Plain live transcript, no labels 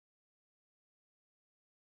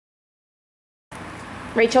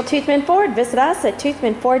Rachel Toothman Ford. Visit us at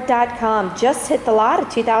toothmanford.com. Just hit the lot, a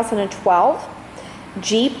 2012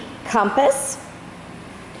 Jeep Compass.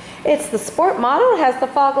 It's the sport model. It has the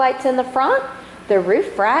fog lights in the front, the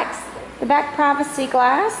roof racks, the back privacy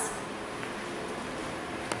glass.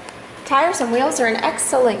 Tires and wheels are in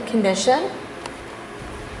excellent condition.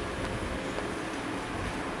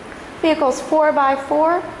 Vehicle's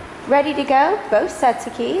 4x4, ready to go, both sets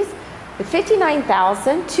of keys, with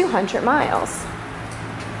 59,200 miles.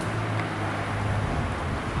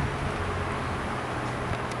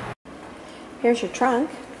 Here's your trunk.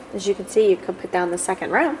 As you can see, you can put down the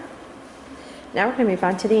second row. Now we're going to move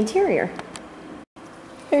on to the interior.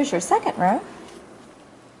 Here's your second row.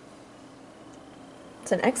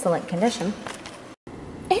 It's in excellent condition.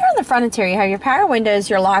 Here in the front interior, you have your power windows,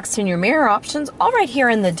 your locks, and your mirror options, all right here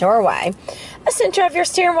in the doorway. The center of your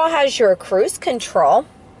steering wheel has your cruise control.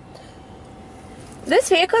 This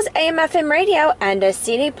vehicle's AM/FM radio and a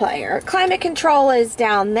CD player. Climate control is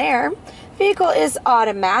down there. Vehicle is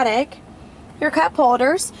automatic. Your cup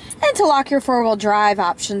holders, and to lock your four-wheel drive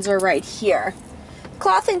options are right here.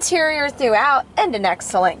 Cloth interior throughout and in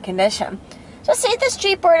excellent condition. To see this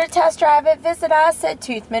Jeep or to test drive it, visit us at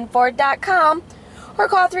toothmanford.com or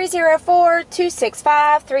call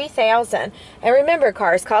 304-265-3000. And remember,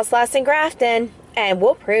 cars cost less in Grafton, and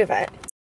we'll prove it.